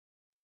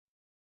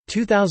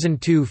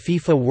2002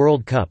 FIFA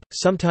World Cup,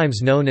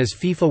 sometimes known as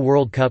FIFA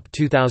World Cup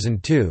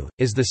 2002,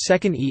 is the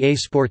second EA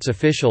Sports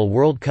official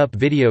World Cup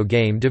video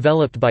game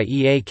developed by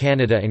EA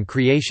Canada and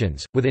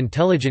Creations, with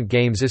Intelligent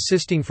Games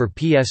assisting for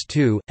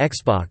PS2,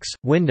 Xbox,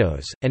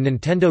 Windows, and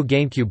Nintendo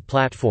GameCube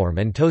platform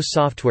and TOS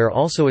Software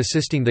also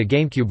assisting the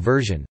GameCube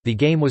version. The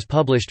game was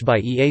published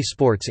by EA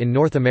Sports in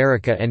North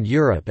America and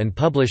Europe and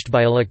published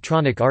by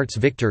Electronic Arts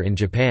Victor in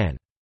Japan.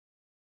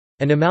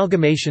 An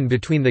amalgamation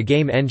between the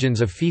game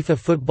engines of FIFA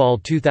Football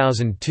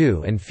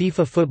 2002 and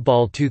FIFA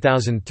Football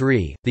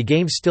 2003, the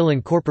game still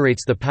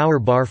incorporates the power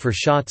bar for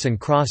shots and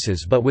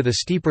crosses but with a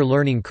steeper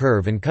learning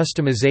curve and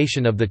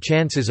customization of the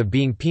chances of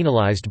being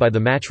penalized by the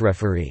match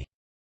referee.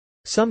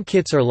 Some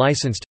kits are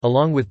licensed,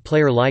 along with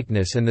player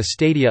likeness and the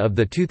stadia of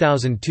the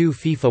 2002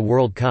 FIFA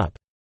World Cup.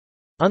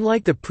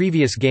 Unlike the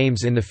previous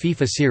games in the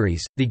FIFA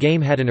series, the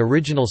game had an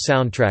original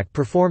soundtrack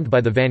performed by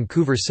the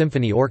Vancouver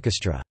Symphony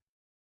Orchestra.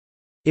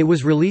 It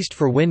was released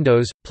for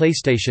Windows,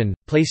 PlayStation,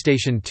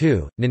 PlayStation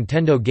 2,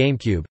 Nintendo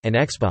GameCube, and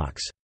Xbox.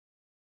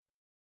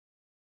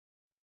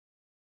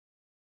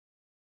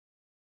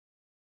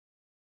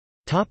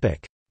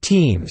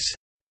 Teams.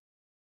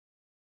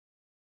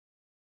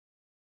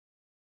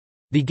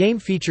 The game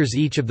features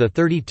each of the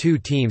 32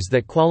 teams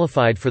that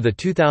qualified for the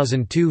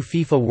 2002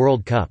 FIFA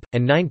World Cup,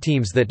 and 9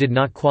 teams that did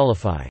not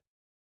qualify.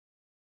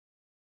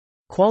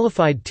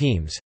 Qualified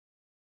teams.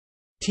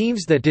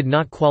 Teams that did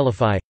not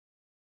qualify: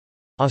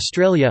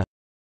 Australia,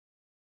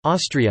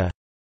 Austria,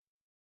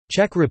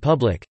 Czech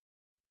Republic,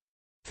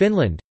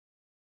 Finland,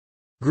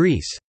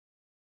 Greece,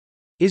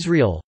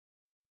 Israel,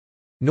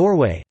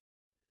 Norway,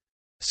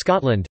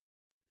 Scotland,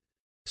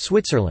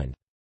 Switzerland.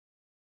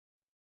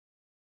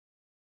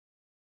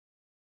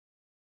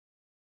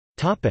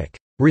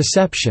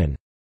 Reception.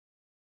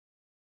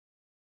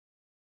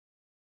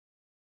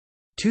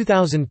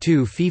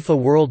 2002 FIFA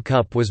World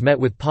Cup was met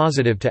with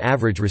positive to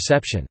average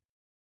reception.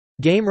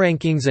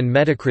 GameRankings and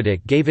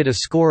Metacritic gave it a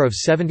score of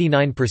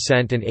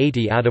 79% and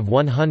 80 out of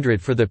 100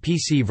 for the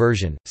PC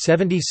version,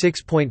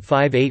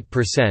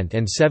 76.58%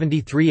 and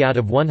 73 out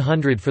of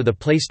 100 for the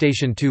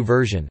PlayStation 2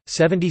 version,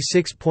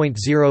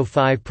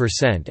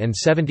 76.05% and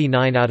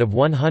 79 out of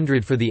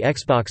 100 for the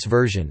Xbox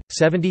version,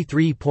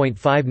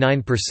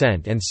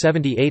 73.59% and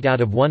 78 out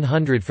of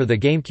 100 for the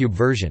GameCube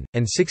version,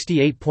 and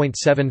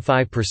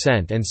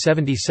 68.75% and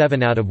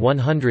 77 out of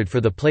 100 for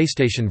the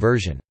PlayStation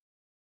version.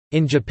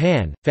 In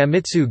Japan,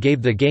 Famitsu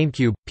gave the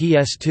GameCube,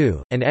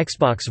 PS2, and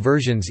Xbox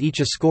versions each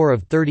a score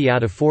of 30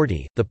 out of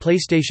 40. The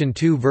PlayStation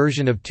 2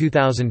 version of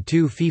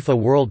 2002 FIFA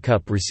World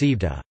Cup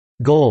received a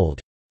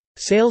Gold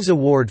Sales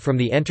Award from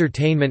the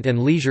Entertainment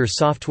and Leisure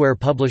Software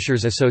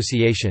Publishers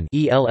Association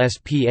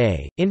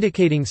 (ELSPA),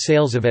 indicating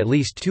sales of at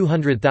least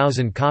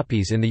 200,000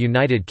 copies in the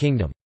United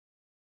Kingdom.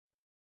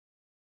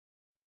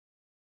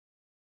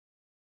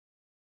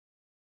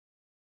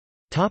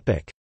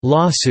 Topic: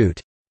 Lawsuit.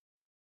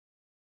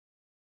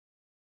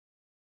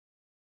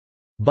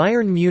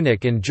 Bayern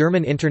Munich and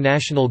German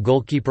international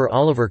goalkeeper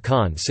Oliver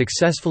Kahn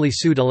successfully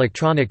sued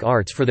Electronic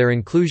Arts for their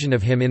inclusion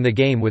of him in the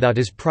game without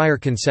his prior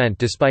consent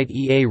despite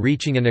EA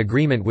reaching an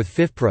agreement with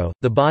FIFPro,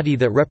 the body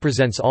that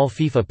represents all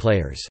FIFA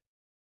players.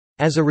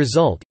 As a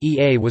result,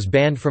 EA was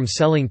banned from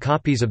selling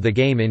copies of the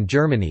game in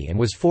Germany and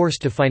was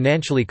forced to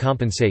financially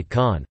compensate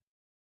Kahn.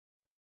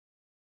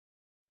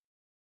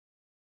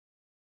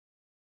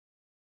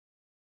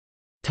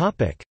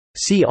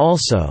 See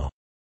also: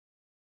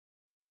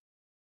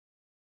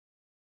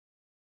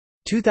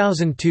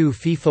 2002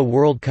 FIFA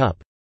World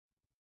Cup,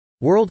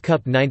 World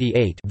Cup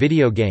 '98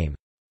 video game,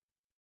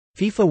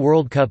 FIFA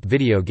World Cup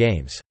video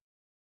games.